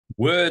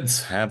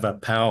Words have a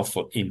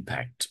powerful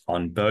impact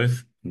on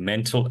both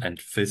mental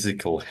and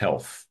physical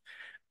health,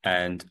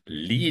 and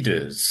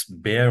leaders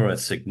bear a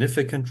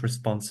significant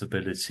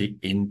responsibility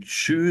in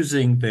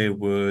choosing their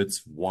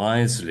words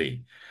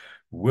wisely,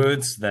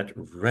 words that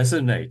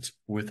resonate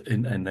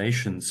within a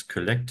nation's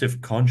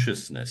collective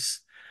consciousness,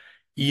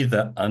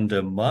 either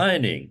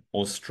undermining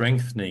or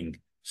strengthening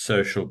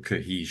social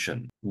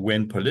cohesion.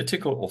 When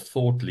political or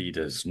thought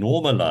leaders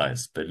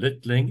normalize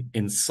belittling,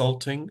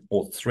 insulting,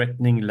 or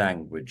threatening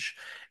language,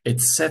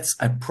 it sets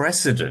a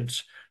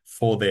precedent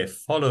for their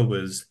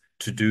followers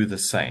to do the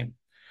same.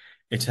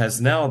 It has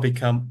now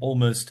become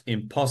almost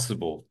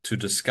impossible to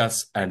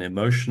discuss an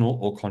emotional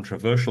or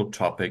controversial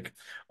topic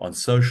on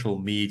social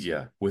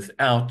media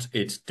without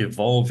it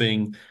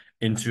devolving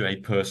into a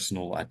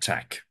personal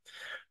attack.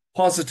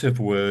 Positive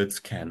words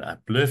can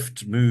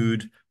uplift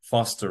mood,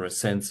 foster a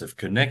sense of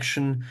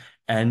connection,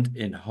 and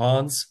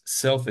enhance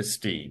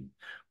self-esteem,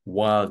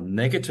 while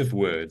negative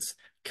words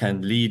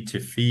can lead to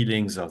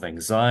feelings of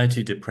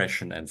anxiety,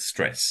 depression, and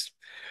stress.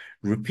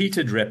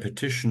 Repeated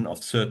repetition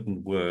of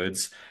certain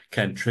words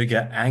can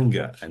trigger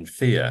anger and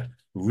fear,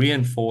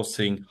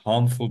 reinforcing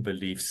harmful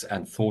beliefs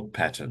and thought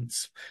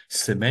patterns,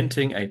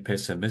 cementing a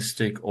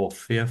pessimistic or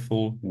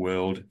fearful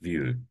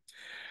worldview.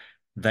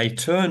 They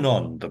turn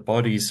on the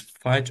body's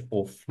fight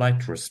or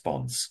flight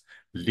response,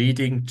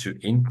 leading to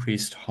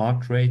increased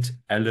heart rate,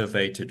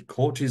 elevated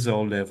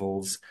cortisol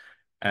levels,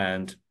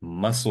 and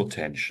muscle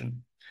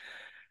tension.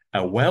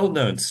 A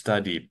well-known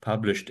study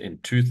published in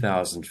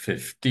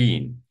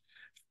 2015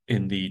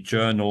 in the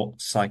journal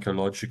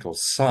Psychological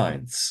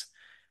Science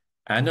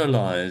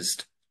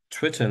analyzed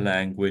Twitter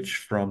language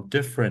from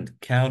different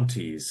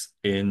counties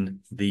in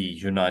the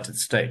United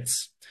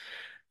States.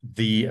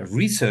 The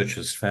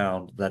researchers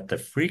found that the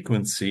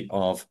frequency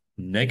of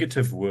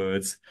negative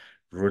words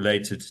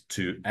related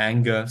to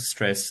anger,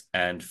 stress,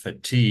 and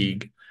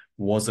fatigue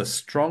was a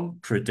strong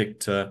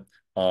predictor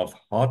of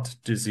heart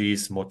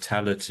disease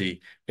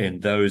mortality in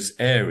those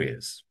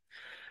areas.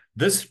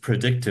 This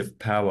predictive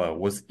power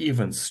was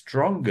even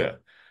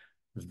stronger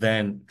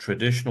than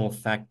traditional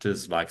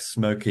factors like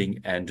smoking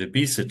and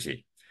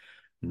obesity.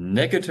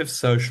 Negative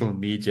social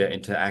media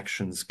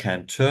interactions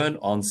can turn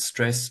on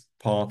stress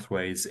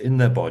pathways in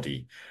the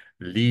body,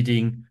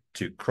 leading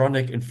to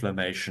chronic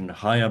inflammation,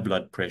 higher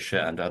blood pressure,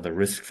 and other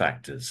risk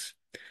factors.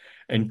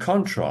 In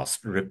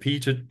contrast,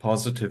 repeated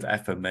positive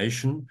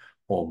affirmation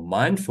or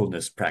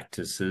mindfulness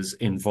practices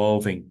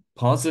involving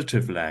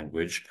positive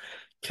language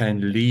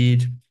can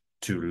lead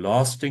to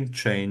lasting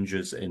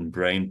changes in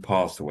brain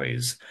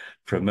pathways,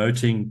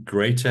 promoting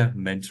greater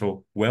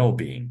mental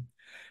well-being.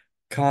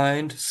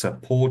 Kind,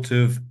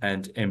 supportive,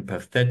 and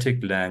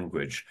empathetic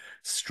language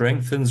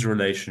strengthens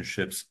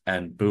relationships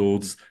and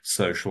builds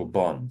social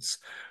bonds,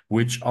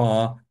 which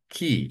are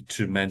key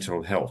to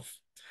mental health.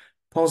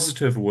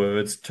 Positive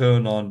words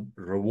turn on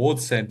reward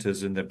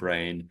centers in the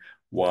brain,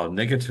 while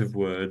negative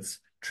words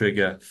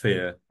trigger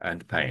fear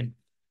and pain.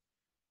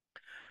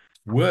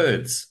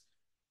 Words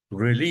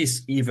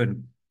release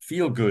even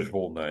feel-good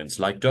hormones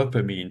like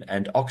dopamine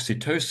and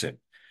oxytocin,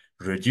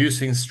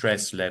 reducing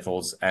stress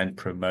levels and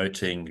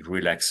promoting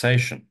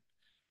relaxation.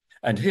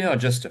 And here are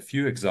just a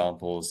few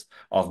examples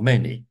of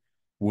many.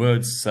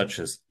 Words such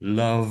as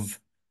love,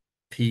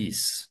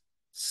 peace,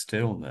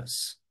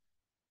 stillness,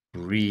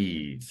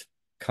 breathe,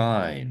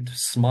 kind,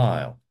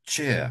 smile,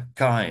 cheer,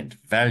 kind,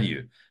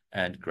 value,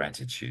 and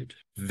gratitude.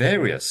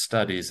 Various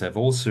studies have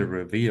also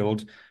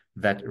revealed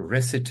that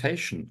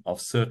recitation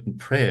of certain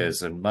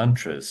prayers and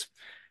mantras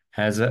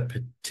has a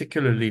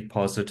particularly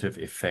positive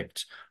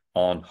effect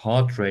on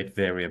heart rate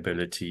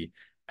variability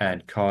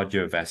and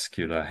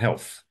cardiovascular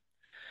health.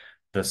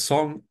 The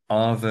song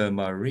Ave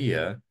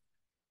Maria,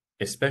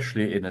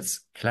 especially in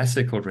its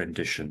classical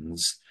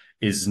renditions,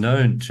 is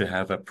known to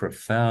have a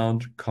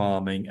profound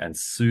calming and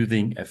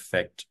soothing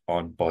effect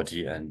on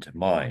body and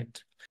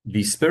mind.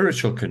 The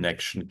spiritual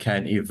connection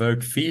can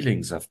evoke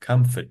feelings of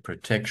comfort,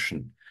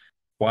 protection,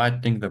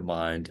 quietening the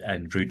mind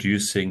and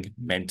reducing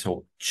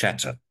mental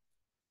chatter.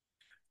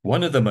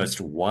 One of the most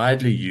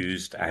widely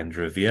used and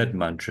revered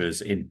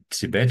mantras in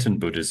Tibetan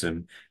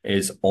Buddhism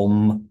is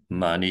Om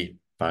Mani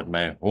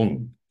Padme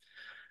Hum.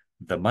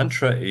 The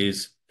mantra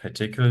is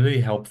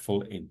particularly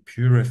helpful in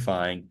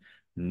purifying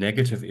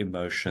negative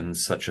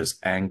emotions such as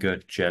anger,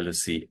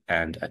 jealousy,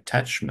 and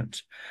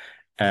attachment.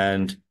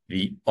 And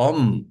the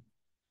Om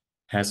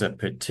has a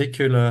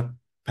particular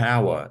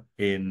power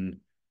in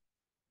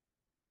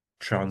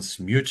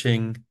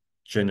transmuting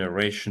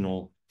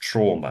generational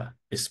trauma,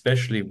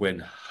 especially when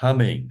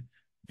humming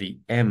the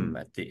M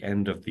at the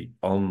end of the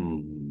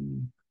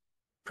Om.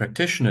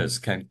 Practitioners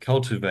can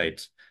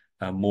cultivate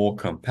a more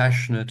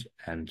compassionate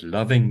and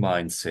loving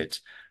mindset,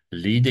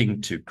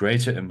 leading to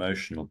greater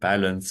emotional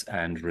balance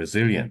and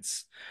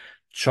resilience.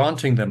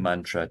 Chanting the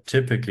mantra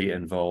typically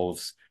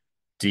involves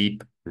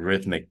deep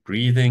rhythmic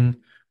breathing,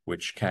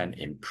 which can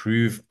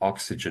improve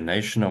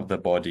oxygenation of the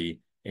body,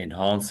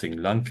 enhancing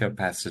lung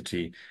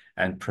capacity,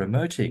 and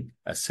promoting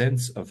a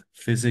sense of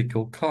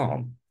physical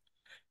calm.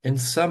 In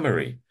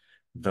summary,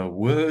 The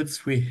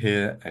words we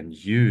hear and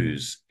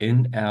use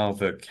in our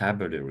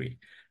vocabulary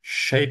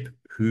shape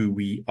who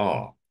we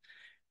are,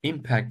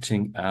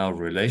 impacting our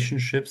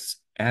relationships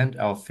and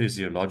our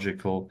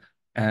physiological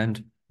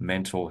and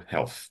mental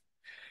health.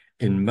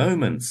 In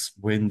moments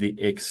when the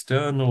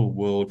external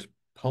world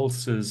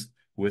pulses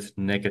with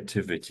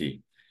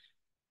negativity,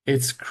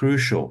 it's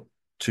crucial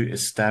to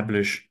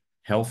establish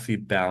healthy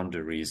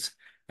boundaries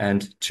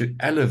and to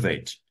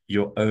elevate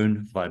your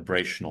own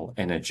vibrational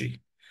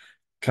energy.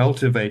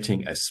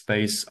 Cultivating a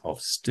space of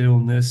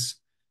stillness,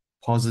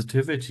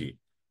 positivity,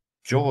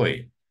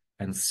 joy,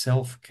 and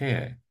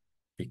self-care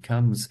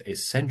becomes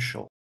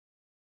essential.